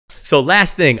So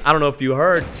last thing, I don't know if you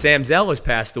heard, Sam Zell has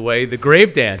passed away, the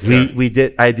grave dancer. We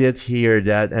did. I did hear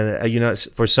that, and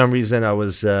for some reason, I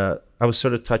was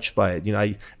sort of touched by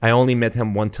it. I only met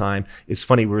him one time. It's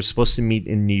funny. We were supposed to meet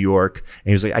in New York, and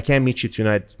he was like, "I can't meet you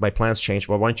tonight. My plans changed.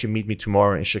 But why don't you meet me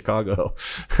tomorrow in Chicago?"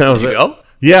 And I was like, go?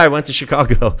 "Yeah, I went to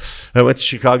Chicago. I went to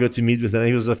Chicago to meet with him.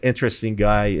 He was an interesting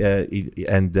guy,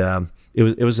 and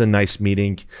it was a nice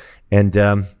meeting. And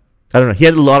I don't know. He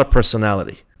had a lot of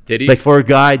personality. Did he? Like for a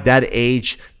guy that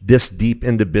age, this deep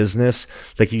in the business,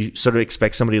 like you sort of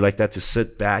expect somebody like that to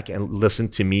sit back and listen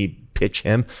to me pitch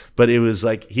him, but it was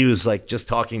like he was like just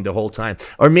talking the whole time.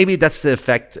 Or maybe that's the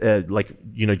effect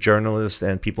journalists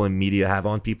and people in media have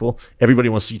on people. Everybody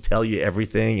wants to tell you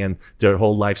everything and their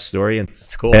whole life story, and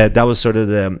that's cool. That was sort of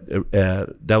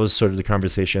the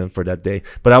conversation for that day.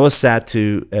 But I was sad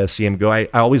to see him go. I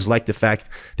always liked the fact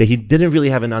that he didn't really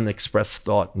have an unexpressed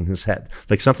thought in his head.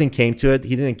 Like something came to it,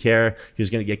 he didn't care he was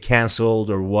going to get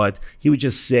canceled or what. He would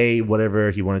just say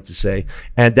whatever he wanted to say,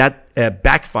 and that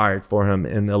backfired for him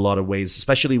in a lot of ways,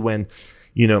 especially when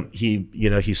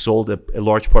he sold a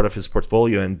large part of his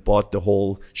portfolio and bought the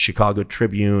whole Chicago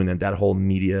Tribune and that whole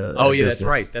media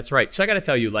business. That's right. So I got to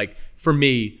tell you, like, for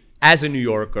me as a New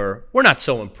Yorker, we're not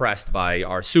so impressed by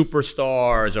our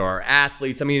superstars or our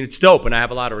athletes. I mean, it's dope and I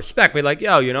have a lot of respect, but like, you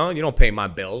don't pay my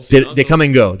bills. They come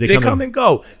and go. They come and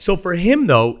go. So for him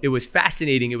though, it was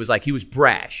fascinating. It was like he was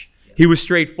brash. He was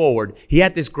straightforward. He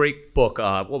had this great book.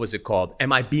 What was it called?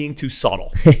 Am I Being Too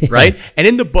Subtle? Right? And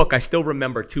in the book, I still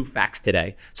remember 2 facts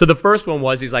today. So the first one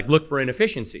was, he's like, look for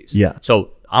inefficiencies. Yeah.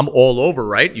 So I'm all over,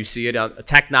 right? You see it on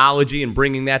technology and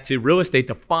bringing that to real estate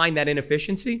to find that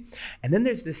inefficiency. And then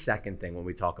there's this second thing when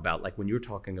we talk about, like when you're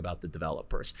talking about the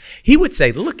developers, he would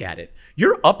say, look at it.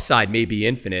 Your upside may be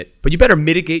infinite, but you better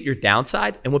mitigate your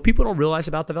downside. And what people don't realize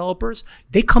about developers,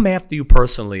 they come after you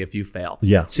personally if you fail.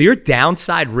 Yeah. So your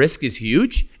downside risk is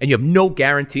huge and you have no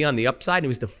guarantee on the upside. And it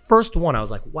was the first one. I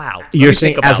was like, wow. You're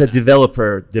saying as a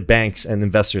developer, the banks and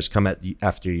investors come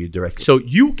after you directly. So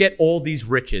you get all these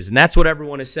riches, and that's what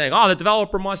everyone is saying. Oh, the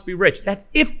developer must be rich. That's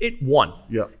if it won.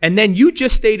 Yeah. And then you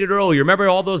just stated earlier, remember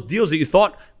all those deals that you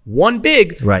thought won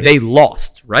big, right. They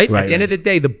lost, right? Right, At the end of the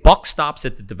day, the buck stops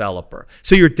at the developer.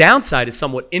 So your downside is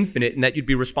somewhat infinite in that you'd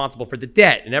be responsible for the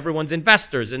debt and everyone's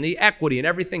investors and the equity and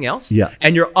everything else. Yeah.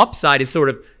 And your upside is sort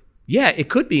of, yeah, it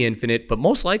could be infinite, but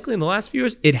most likely in the last few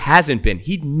years, it hasn't been.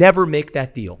 He'd never make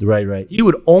that deal. Right. He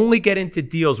would only get into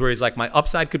deals where he's like, my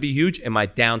upside could be huge and my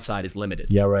downside is limited.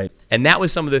 Yeah, right. And that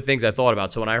was some of the things I thought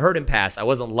about. So when I heard him pass, I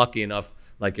wasn't lucky enough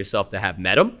like yourself to have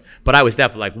met him, but I was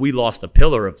definitely like, we lost a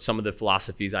pillar of some of the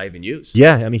philosophies I even use.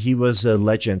 Yeah, I mean, he was a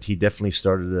legend. He definitely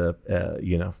started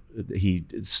he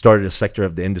started a sector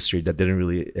of the industry that didn't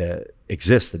really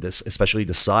exist, especially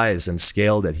the size and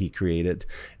scale that he created.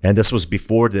 And this was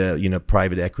before the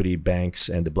private equity banks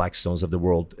and the Blackstones of the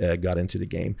world got into the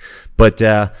game. But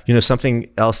something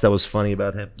else that was funny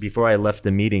about him, before I left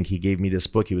the meeting, he gave me this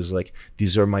book. He was like,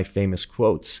 these are my famous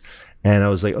quotes. And I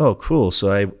was like, oh, cool.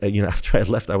 So after I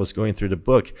left, I was going through the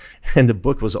book, and the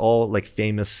book was all like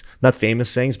not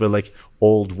famous sayings, but like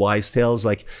old wise tales.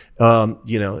 Like,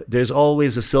 there's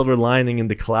always a silver lining in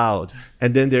the cloud.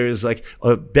 And then there's like,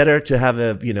 better to have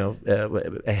a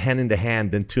hen in the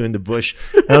hand than 2 in the bush.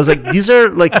 And I was like, these are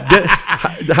like,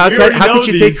 how could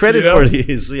you take credit for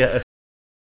these? Yeah.